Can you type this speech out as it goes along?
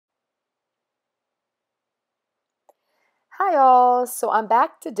Hi all, so I'm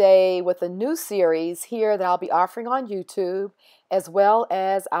back today with a new series here that I'll be offering on YouTube as well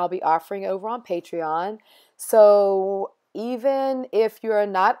as I'll be offering over on Patreon. So even if you're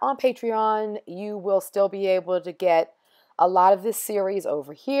not on Patreon, you will still be able to get a lot of this series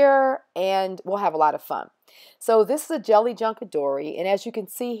over here and we'll have a lot of fun. So this is a GelliJunkAdori, and as you can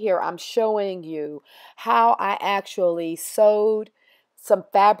see here, I'm showing you how I actually sewed some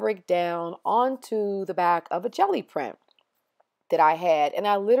fabric down onto the back of a jelly print that I had, and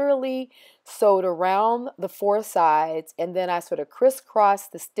I literally sewed around the four sides, and then I sort of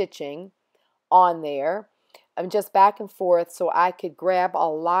crisscrossed the stitching on there and just back and forth so I could grab a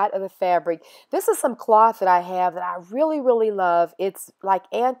lot of the fabric. This is some cloth that I have that I really love. It's like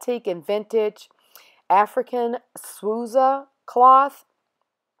antique and vintage African Swuza cloth,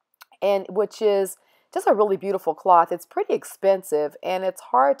 and which is just a really beautiful cloth. It's pretty expensive and it's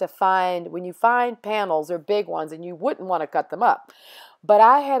hard to find. When you find panels, they're big ones and you wouldn't want to cut them up. But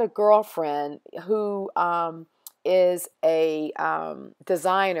I had a girlfriend who is a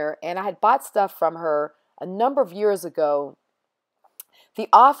designer, and I had bought stuff from her a number of years ago, the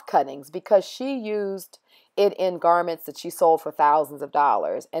off cuttings, because she used it in garments that she sold for thousands of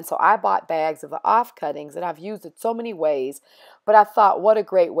dollars. And so I bought bags of the off cuttings, and I've used it so many ways, but I thought what a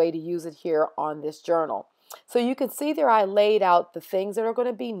great way to use it here on this journal. So you can see there I laid out the things that are going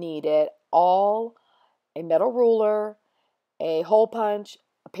to be needed: all a metal ruler, a hole punch,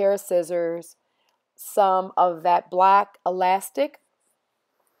 a pair of scissors, some of that black elastic.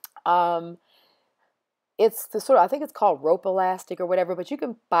 It's the sort of, I think it's called rope elastic or whatever, but you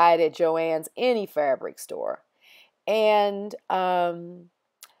can buy it at Joann's, any fabric store. And the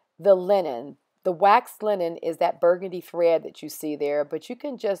linen, the waxed linen is that burgundy thread that you see there, but you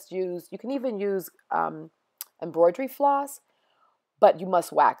can just use, you can even use embroidery floss, but you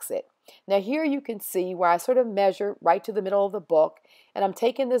must wax it. Now here you can see where I sort of measure right to the middle of the book, and I'm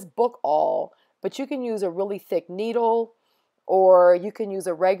taking this book awl, but you can use a really thick needle, or you can use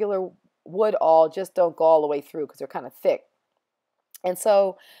a regular wood awl. Just don't go all the way through because they're kind of thick. And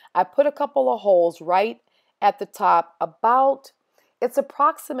so I put a couple of holes right at the top, about, it's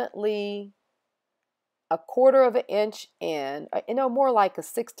approximately a quarter of an inch in, more like a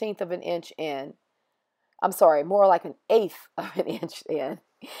 1/16 of an inch in. I'm sorry, more like an 1/8 of an inch in.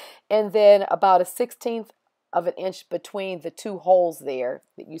 And then about a 1/16 of an inch between the two holes there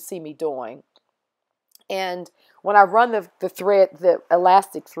that you see me doing. And when I run the thread, the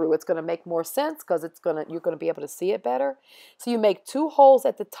elastic through, it's going to make more sense because you're going to be able to see it better. So you make 2 holes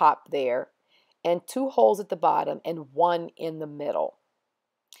at the top there, and 2 holes at the bottom, and 1 in the middle.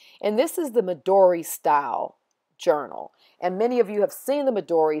 And this is the Midori style journal. And many of you have seen the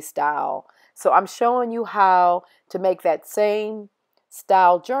Midori style. So I'm showing you how to make that same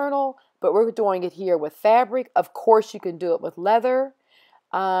style journal, but we're doing it here with fabric. Of course, you can do it with leather.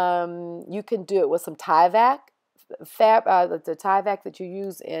 You can do it with some Tyvek, the Tyvek that you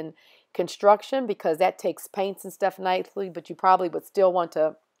use in construction, because that takes paints and stuff nicely, but you probably would still want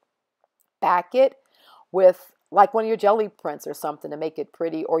to back it with like one of your jelly prints or something to make it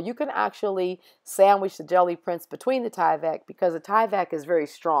pretty. Or you can actually sandwich the jelly prints between the Tyvek, because the Tyvek is very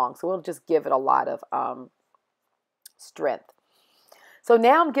strong, so it'll just give it a lot of strength. So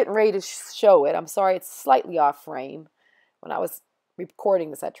now I'm getting ready to show it. I'm sorry, it's slightly off frame. When I was recording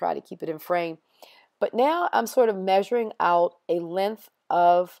this, I try to keep it in frame. But now I'm sort of measuring out a length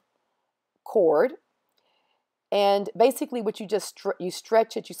of cord. And basically what you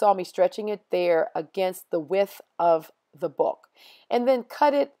stretch it, you saw me stretching it there against the width of the book. And then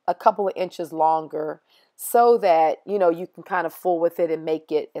cut it a couple of inches longer so that, you can kind of fool with it and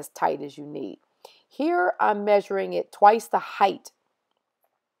make it as tight as you need. Here I'm measuring it twice the height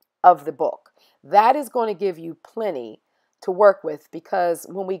of the book. That is going to give you plenty to work with, because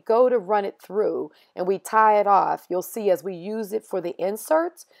when we go to run it through and we tie it off, you'll see as we use it for the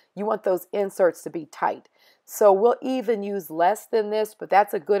inserts, you want those inserts to be tight. So we'll even use less than this, but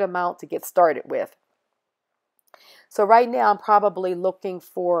that's a good amount to get started with. So right now I'm probably looking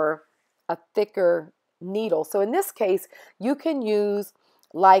for a thicker needle. So in this case, you can use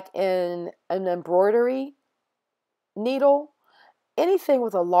like an embroidery needle, anything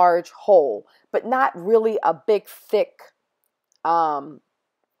with a large hole, but not really a big thick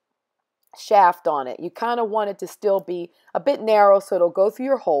shaft on it. You kind of want it to still be a bit narrow so it'll go through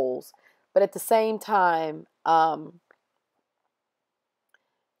your holes, but at the same time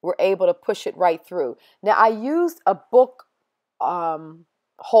we're able to push it right through. Now I used a book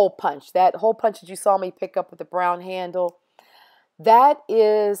hole punch, that hole punch that you saw me pick up with the brown handle. That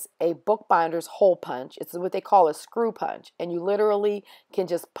is a bookbinder's hole punch. It's what they call a screw punch, and you literally can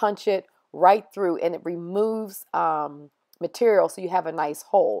just punch it right through, and it removes material so you have a nice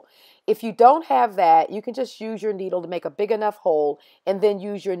hole. If you don't have that, you can just use your needle to make a big enough hole and then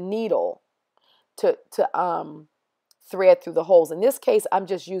use your needle to thread through the holes. In this case, I'm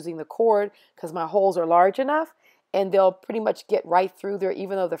just using the cord because my holes are large enough and they'll pretty much get right through there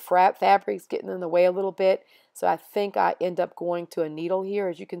even though the fabric's getting in the way a little bit. So I think I end up going to a needle here,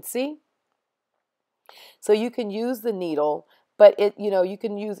 as you can see. So you can use the needle, but you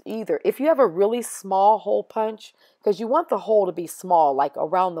can use either. If you have a really small hole punch, because you want the hole to be small, like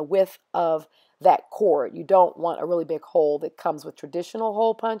around the width of that cord. You don't want a really big hole that comes with traditional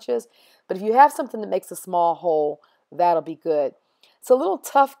hole punches. But if you have something that makes a small hole, that'll be good. It's a little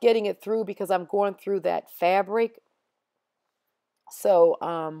tough getting it through because I'm going through that fabric. So,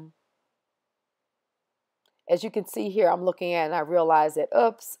 as you can see here, I'm looking at it and I realize that,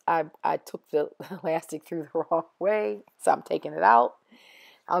 oops, I took the elastic through the wrong way. So I'm taking it out.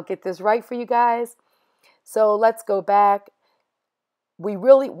 I'll get this right for you guys. So let's go back.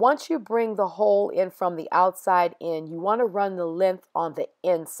 Once you bring the hole in from the outside in, you want to run the length on the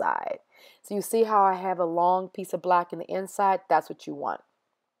inside. So you see how I have a long piece of black in the inside? That's what you want.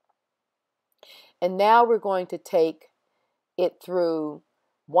 And now we're going to take it through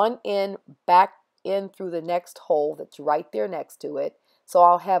one end, back in through the next hole that's right there next to it. So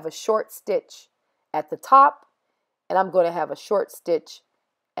I'll have a short stitch at the top, and I'm going to have a short stitch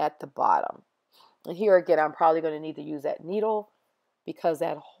at the bottom. And here again, I'm probably going to need to use that needle because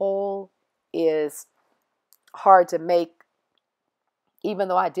that hole is hard to make, even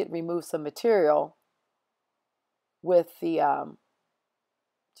though I did remove some material with the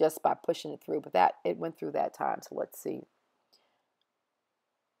just by pushing it through, but it went through that time. So let's see.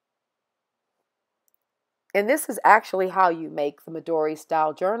 And this is actually how you make the Midori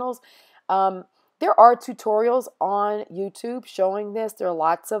style journals. There are tutorials on YouTube showing this. There are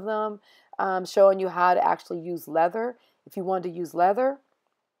lots of them showing you how to actually use leather if you want to use leather.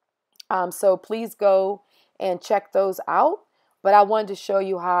 So please go and check those out. But I wanted to show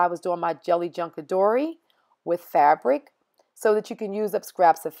you how I was doing my GelliJunkAdori with fabric so that you can use up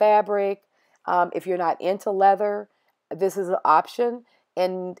scraps of fabric. If you're not into leather, this is an option.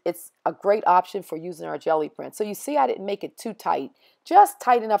 And it's a great option for using our jelly print. So you see I didn't make it too tight, just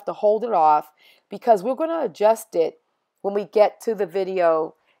tight enough to hold it off because we're going to adjust it when we get to the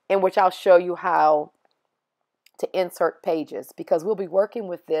video in which I'll show you how to insert pages because we'll be working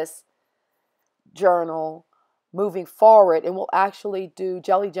with this journal moving forward and we'll actually do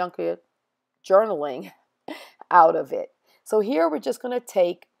GelliJunk journaling out of it. So here we're just going to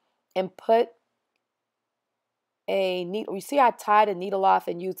take and put a needle. You see I tied a needle off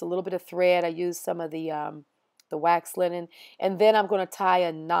and used a little bit of thread. I used some of the wax linen, and then I'm going to tie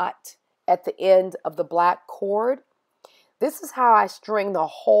a knot at the end of the black cord. This is how I string the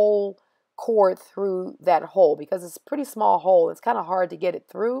whole cord through that hole because it's a pretty small hole. It's kind of hard to get it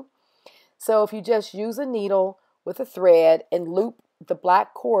through. So if you just use a needle with a thread and loop the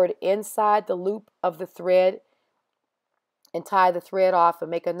black cord inside the loop of the thread and tie the thread off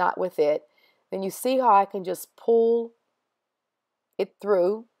and make a knot with it, then you see how I can just pull it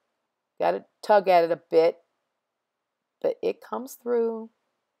through. Got to tug at it a bit, but it comes through.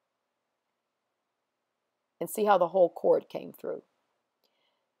 And see how the whole cord came through.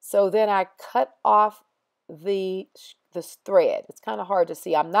 So then I cut off the thread. It's kind of hard to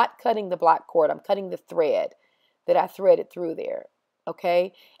see. I'm not cutting the black cord. I'm cutting the thread that I threaded through there.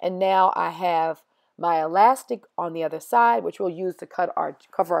 Okay? And now I have my elastic on the other side, which we'll use to cover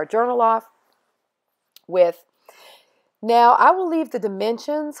our journal off with. Now I will leave the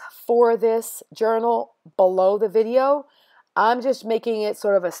dimensions for this journal below the video. I'm just making it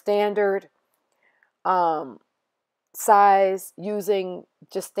sort of a standard size using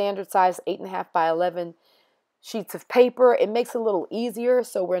just standard size 8.5 by 11 sheets of paper. It makes it a little easier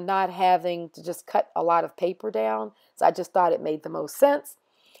so we're not having to just cut a lot of paper down. So I just thought it made the most sense.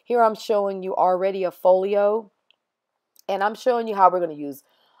 Here I'm showing you already a folio and I'm showing you how we're going to use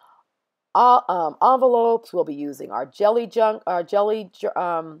envelopes. We'll be using our jelly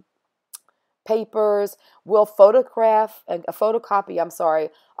papers. We'll photocopy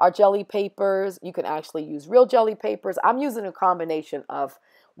our jelly papers. You can actually use real jelly papers. I'm using a combination of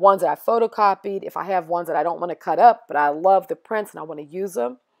ones that I photocopied. If I have ones that I don't want to cut up, but I love the prints and I want to use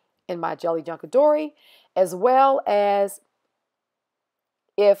them in my GelliJunkAdori, as well as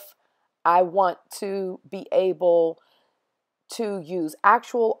if I want to be able to use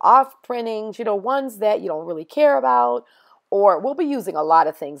actual off printings, ones that you don't really care about, or we'll be using a lot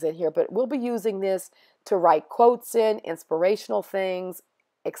of things in here, but we'll be using this to write quotes in, inspirational things.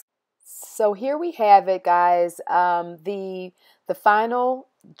 So here we have it, guys, the final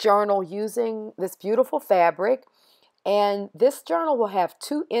journal using this beautiful fabric. And this journal will have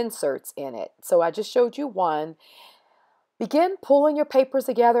 2 inserts in it. So I just showed you one. Begin pulling your papers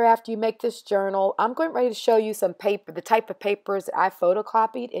together after you make this journal. I'm going ready to show you some paper, the type of papers that I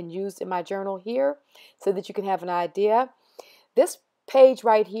photocopied and used in my journal here so that you can have an idea. This page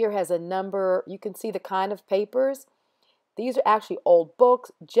right here has a number. You can see the kind of papers. These are actually old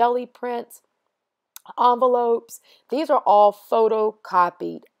books, jelly prints, envelopes. These are all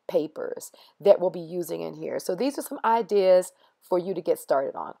photocopied papers that we'll be using in here. So these are some ideas for you to get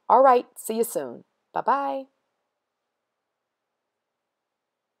started on. All right, see you soon. Bye-bye.